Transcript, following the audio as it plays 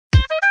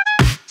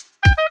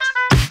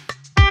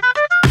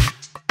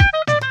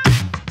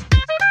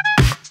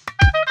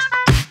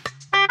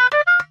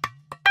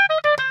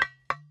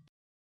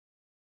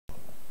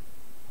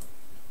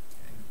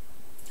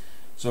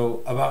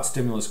about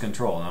stimulus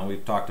control. Now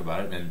we've talked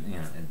about it,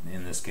 and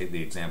in this case,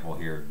 the example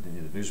here,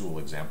 the visual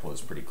example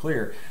is pretty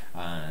clear.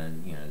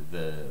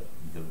 The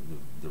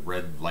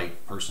red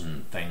light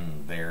person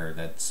thing there,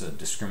 that's a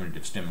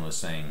discriminative stimulus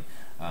saying,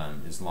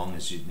 as long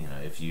as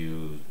if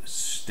you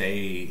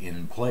stay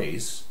in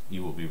place,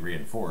 you will be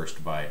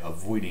reinforced by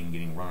avoiding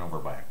getting run over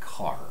by a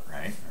car,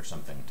 right, or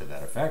something to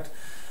that effect.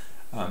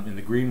 And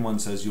the green one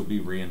says you'll be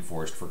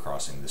reinforced for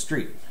crossing the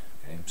street.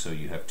 Okay, so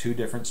you have two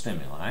different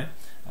stimuli.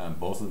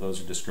 Both of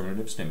those are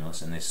discriminative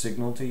stimulus, and they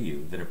signal to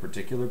you that a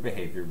particular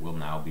behavior will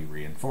now be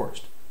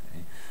reinforced.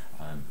 Okay?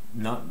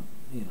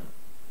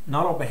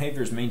 Not all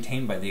behavior is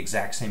maintained by the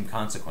exact same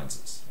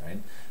consequences, right?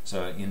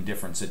 So in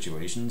different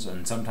situations,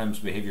 and sometimes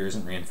behavior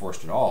isn't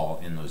reinforced at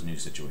all in those new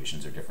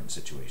situations or different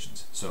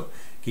situations. So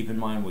keep in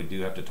mind, we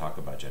do have to talk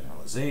about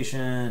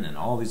generalization and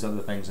all these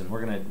other things, and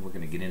we're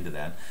gonna get into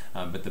that.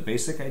 But the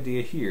basic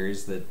idea here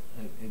is that,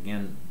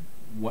 again,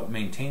 what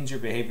maintains your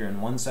behavior in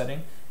one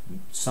setting,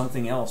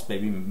 something else may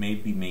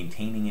be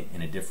maintaining it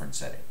in a different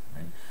setting,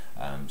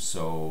 right?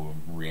 So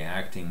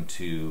reacting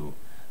to,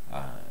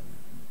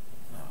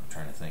 I'm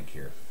trying to think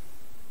here.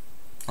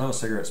 Oh,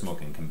 cigarette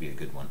smoking can be a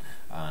good one.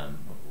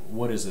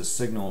 What is a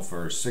signal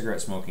for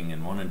cigarette smoking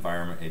in one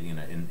environment?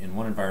 In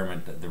one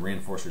environment, the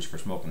reinforcers for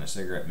smoking a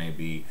cigarette may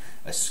be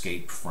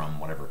escape from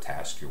whatever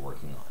task you're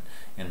working on.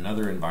 In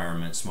another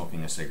environment,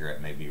 smoking a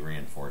cigarette may be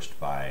reinforced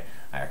by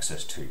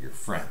access to your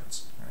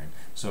friends. Right?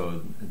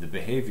 So the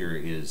behavior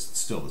is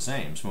still the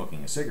same,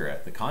 smoking a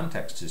cigarette. The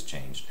context has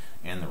changed,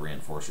 and the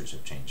reinforcers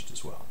have changed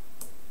as well.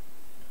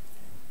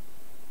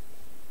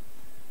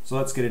 So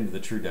let's get into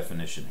the true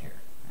definition here.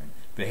 Right?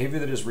 Behavior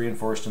that is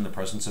reinforced in the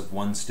presence of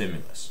one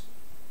stimulus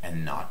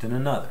and not in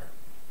another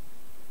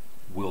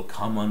will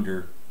come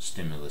under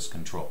stimulus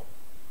control.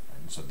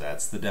 Right? So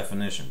that's the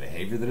definition.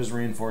 Behavior that is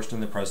reinforced in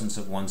the presence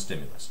of one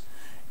stimulus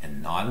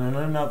and not in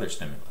another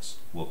stimulus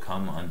will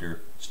come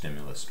under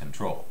stimulus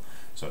control.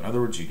 So in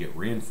other words, you get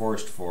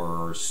reinforced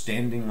for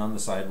standing on the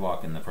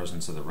sidewalk in the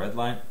presence of the red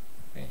light,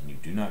 and you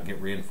do not get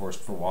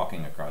reinforced for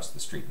walking across the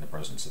street in the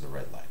presence of the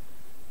red light.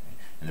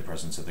 In the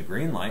presence of the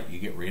green light, you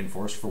get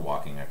reinforced for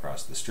walking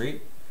across the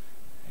street,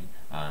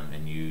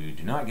 and you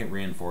do not get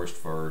reinforced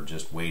for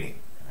just waiting.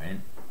 Right?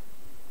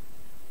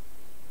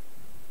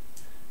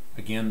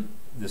 Again,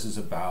 this is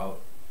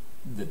about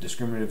the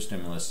discriminative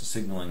stimulus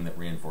signaling that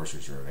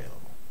reinforcers are available.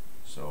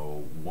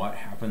 So what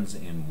happens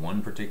in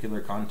one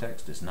particular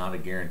context is not a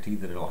guarantee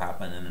that it'll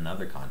happen in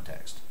another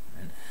context.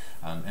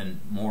 Right? And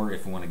more,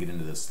 if we want to get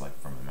into this like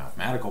from a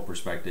mathematical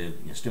perspective,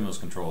 stimulus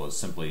control is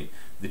simply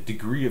the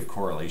degree of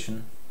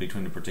correlation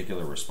between a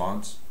particular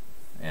response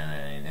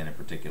and a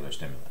particular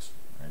stimulus.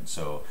 Right?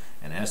 So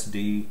an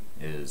SD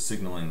is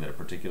signaling that a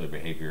particular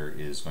behavior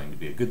is going to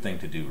be a good thing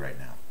to do right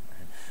now.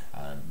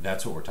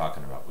 That's what we're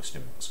talking about with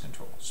stimulus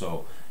control.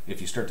 So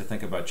if you start to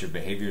think about your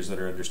behaviors that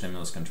are under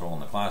stimulus control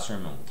in the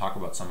classroom, and we'll talk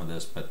about some of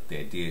this, but the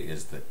idea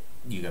is that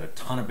you got a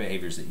ton of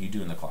behaviors that you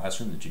do in the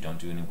classroom that you don't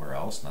do anywhere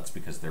else, and that's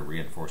because they're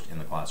reinforced in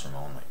the classroom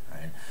only,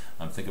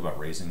 right? Think about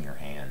raising your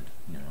hand,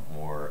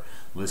 or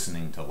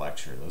listening to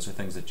lecture. Those are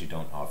things that you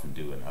don't often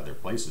do in other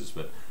places,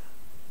 but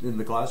in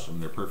the classroom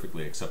they're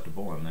perfectly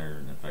acceptable, and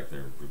in fact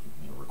they're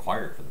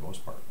required for the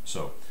most part.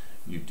 So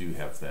you do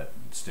have that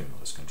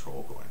stimulus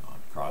control going on.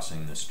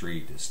 Crossing the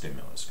street is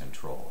stimulus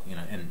control,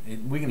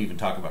 and we can even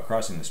talk about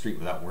crossing the street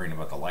without worrying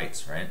about the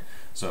lights, right?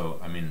 So,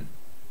 I mean,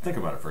 think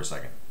about it for a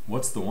second.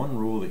 What's the one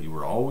rule that you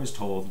were always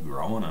told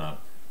growing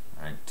up,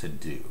 right, to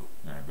do,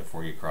 right,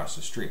 before you cross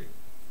the street?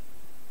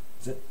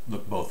 Is it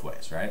look both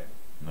ways, right?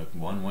 Look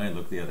one way,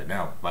 look the other.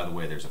 Now, by the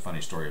way, there's a funny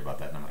story about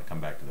that, and I'm going to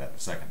come back to that in a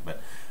second.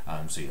 But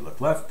so you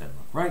look left and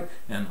look right,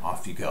 and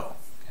off you go.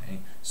 Okay?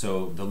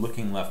 So the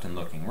looking left and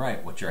looking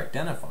right, what you're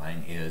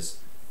identifying is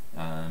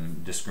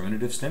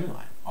discriminative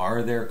stimuli.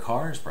 Are there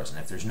cars present?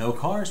 If there's no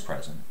cars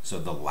present, so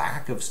the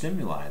lack of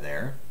stimuli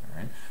there,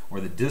 right,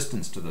 or the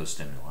distance to those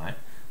stimuli,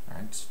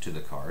 right, to the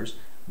cars,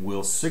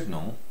 will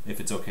signal if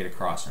it's okay to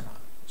cross or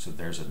not. So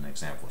there's an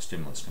example of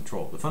stimulus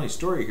control. The funny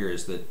story here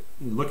is that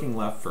looking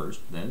left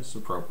first, then is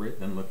appropriate,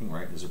 then looking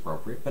right is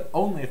appropriate, but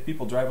only if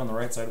people drive on the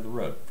right side of the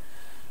road.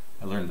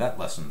 I learned that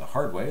lesson the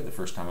hard way the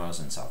first time I was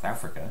in South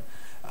Africa,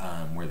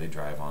 where they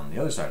drive on the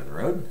other side of the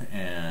road.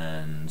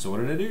 And so what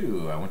did I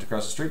do? I went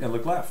across the street and I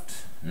looked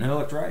left, and then I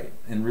looked right,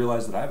 and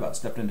realized that I about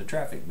stepped into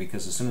traffic,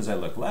 because as soon as I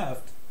looked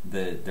left,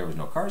 there was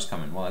no cars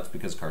coming. Well, that's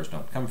because cars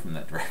don't come from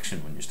that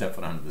direction when you're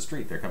stepping onto the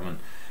street. They're coming,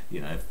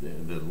 if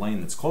the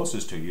lane that's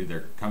closest to you,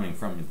 they're coming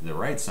from the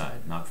right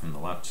side, not from the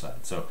left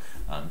side. So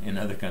in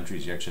other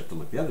countries, you actually have to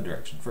look the other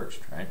direction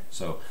first, right?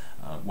 So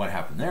what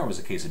happened there was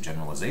a case of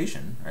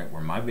generalization, right,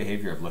 where my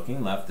behavior of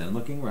looking left and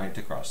looking right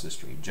to cross the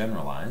street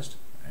generalized,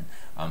 right?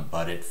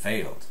 But it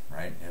failed,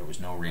 right? There was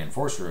no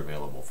reinforcer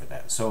available for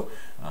that. So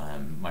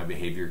my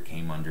behavior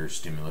came under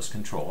stimulus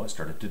control. I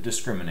started to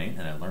discriminate,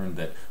 and I learned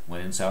that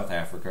when in South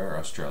Africa or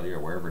Australia or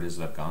wherever it is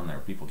that I've gone there,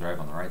 people drive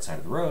on the right side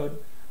of the road,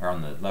 or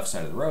on the left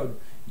side of the road,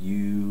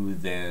 you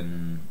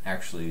then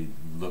actually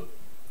look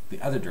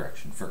the other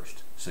direction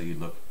first. So you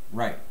look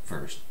right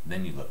first,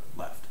 then you look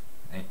left.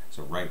 Okay?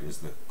 So right is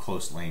the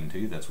close lane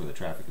to, that's where the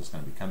traffic is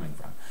going to be coming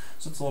from.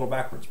 So it's a little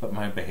backwards, but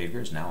my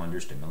behavior is now under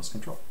stimulus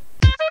control.